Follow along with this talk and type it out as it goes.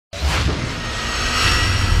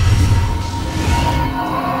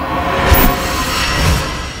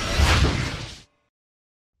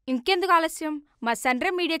ఇంకెందుకు ఆలస్యం మా సన్రే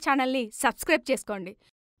మీడియా ఛానల్ని సబ్స్క్రైబ్ చేసుకోండి.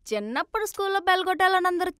 చిన్నప్పుడు స్కూల్లో బెల్ కొట్టాలని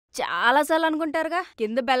అందరూ చాలాసార్లు అనుకుంటారుగా.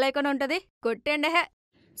 కింద బెల్ ఐకాన్ ఉంటుంది, కొట్టండి.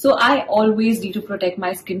 So I always need to protect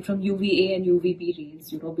my skin from UVA and UVB rays,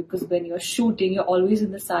 because when you're shooting, you're always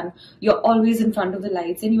in the sun, you're always in front of the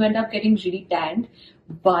lights, and you end up getting really tanned.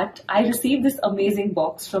 But I received this amazing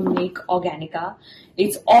box from Make Organica.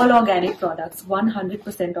 It's all organic products,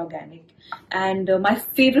 100% organic. And my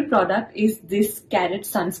favorite product is this carrot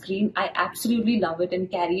sunscreen. I absolutely love it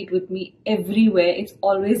and carry it with me everywhere. It's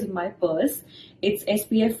always in my purse. It's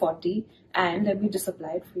SPF 40, and let me just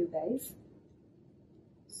apply it for you guys.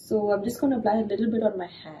 So I'm just going to apply a little bit on my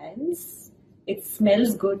hands. It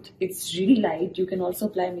smells good. It's really light. You can also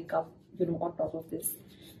apply makeup, on top of this.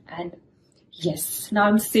 And yes, now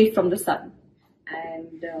I'm safe from the sun.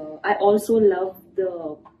 And I also love the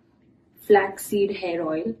flaxseed hair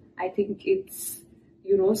oil. I think it's,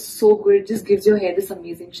 so good. It just gives your hair this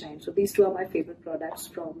amazing shine. So these two are my favorite products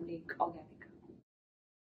from Make Organica.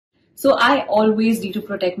 So I always need to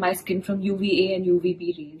protect my skin from UVA and UVB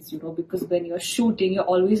rays, because when you're shooting,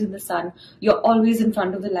 you're always in the sun, you're always in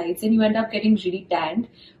front of the lights, and you end up getting really tanned.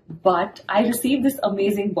 But I received this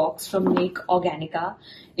amazing box from Make Organica.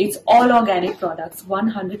 It's all organic products,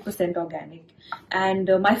 100% organic. And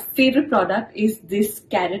my favorite product is this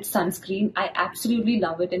carrot sunscreen. I absolutely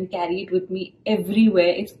love it and carry it with me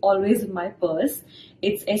everywhere. It's always in my purse.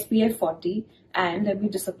 It's SPF 40, and let me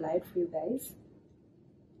just apply it for you guys.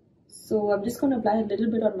 So I'm just going to apply a little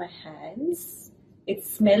bit on my hands. It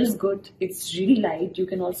smells good. It's really light. You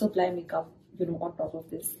can also apply makeup, on top of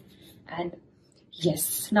this. And yes,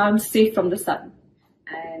 now I'm safe from the sun.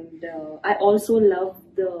 And I also love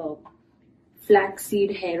the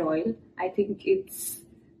flaxseed hair oil. I think it's,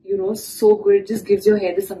 so good. It just gives your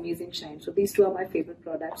hair this amazing shine. So these two are my favorite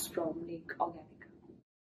products from Make Organica.